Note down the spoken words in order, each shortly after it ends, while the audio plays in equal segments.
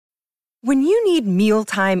When you need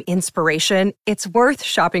mealtime inspiration, it's worth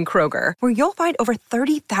shopping Kroger, where you'll find over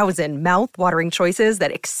 30,000 mouth-watering choices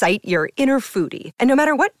that excite your inner foodie. And no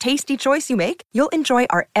matter what tasty choice you make, you'll enjoy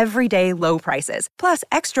our everyday low prices, plus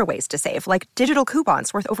extra ways to save, like digital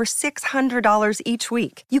coupons worth over $600 each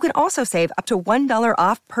week. You can also save up to $1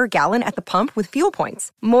 off per gallon at the pump with fuel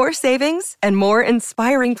points. More savings and more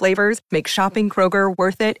inspiring flavors make shopping Kroger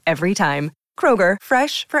worth it every time. Kroger,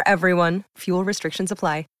 fresh for everyone. Fuel restrictions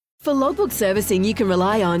apply. For logbook servicing you can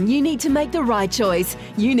rely on, you need to make the right choice.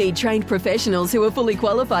 You need trained professionals who are fully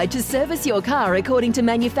qualified to service your car according to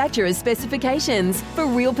manufacturer's specifications. For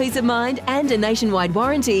real peace of mind and a nationwide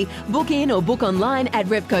warranty, book in or book online at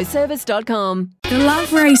repcoservice.com. The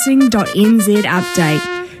loveracing.nz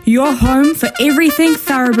update. Your home for everything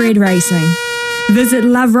thoroughbred racing. Visit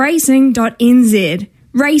loveracing.nz.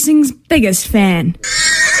 Racing's biggest fan.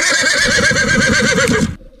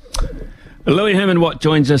 Louis Herman-Watt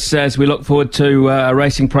joins us as we look forward to a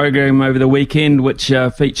racing program over the weekend, which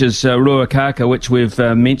features Ruakaka, which we've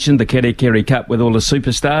mentioned, the Kerikeri Cup with all the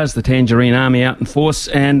superstars, the Tangerine Army out in force,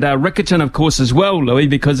 and Riccarton, of course, as well, Louis,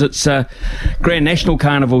 because it's Grand National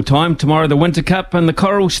Carnival time. Tomorrow, the Winter Cup and the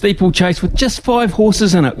Coral Steeplechase with just 5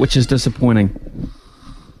 horses in it, which is disappointing.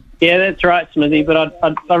 Yeah, that's right, Smithy, but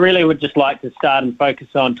I really would just like to start and focus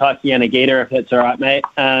on Taiki Yanagita, if that's all right, mate.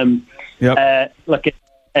 Look, at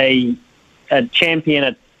a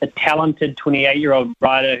champion, a talented 28-year-old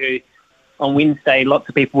rider who on Wednesday lots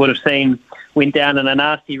of people would have seen went down in a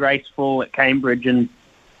nasty race fall at Cambridge, and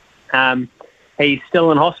he's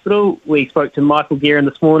still in hospital. We spoke to Michael Guerin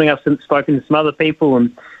this morning. I've since spoken to some other people,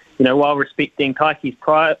 and while respecting Taiki's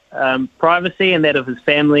privacy and that of his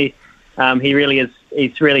family,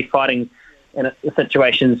 he's really fighting in the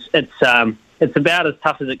situations. It's about as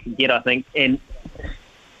tough as it can get, I think, and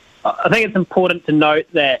I think it's important to note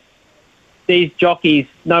that these jockeys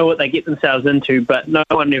know what they get themselves into, but no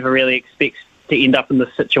one ever really expects to end up in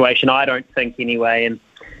this situation, I don't think, anyway. And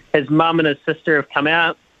his mum and his sister have come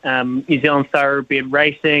out, New Zealand Thoroughbred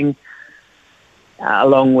Racing,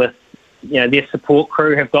 along with their support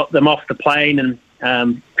crew, have got them off the plane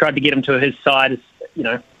and tried to get him to his side,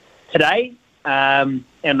 today. And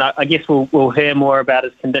I guess we'll hear more about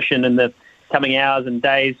his condition in the coming hours and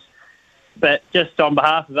days. But just on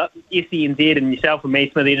behalf of SENZ and yourself and me,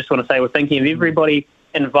 Smithy, I just want to say we're thinking of everybody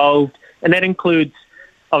involved, and that includes,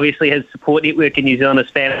 obviously, his support network in New Zealand, his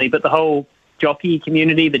family, but the whole jockey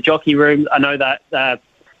community, the jockey room. I know that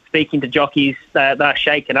speaking to jockeys, they're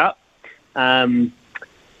shaken up. Sam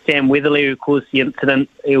Weatherly, who caused the incident,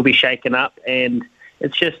 he'll be shaken up, and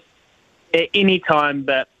it's just at any time,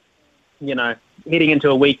 but, heading into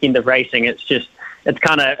a weekend of racing, it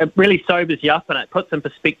really sobers you up, and it puts in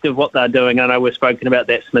perspective what they're doing. I know we've spoken about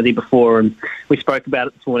that, Smithy, before, and we spoke about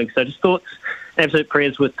it this morning. So just thoughts, absolute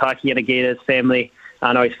prayers with Taiki Yanagita's family.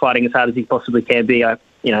 I know he's fighting as hard as he possibly can be.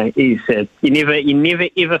 He said you never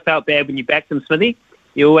ever felt bad when you backed him, Smithy.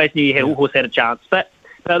 You always knew your horse had a chance. But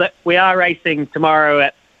we are racing tomorrow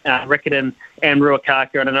at Riccarton and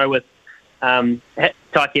Ruakaka, and I know with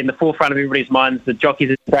Taiki in the forefront of everybody's minds, the jockeys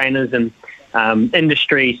and trainers and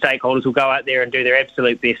industry stakeholders will go out there and do their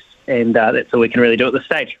absolute best, and that's all we can really do at this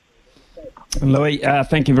stage. Louis,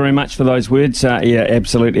 thank you very much for those words. Yeah,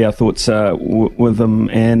 absolutely. Our thoughts with him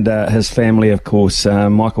and his family, of course.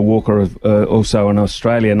 Michael Walker, also in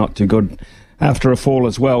Australia, not too good after a fall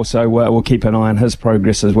as well, so we'll keep an eye on his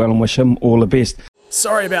progress as well and wish him all the best.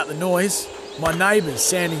 Sorry about the noise. My neighbour's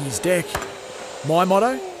sanding his deck. My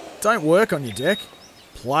motto? Don't work on your deck,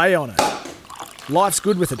 play on it. Life's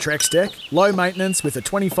good with a Trex deck. Low maintenance with a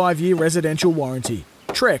 25-year residential warranty.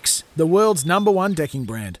 Trex, the world's #1 decking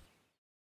brand.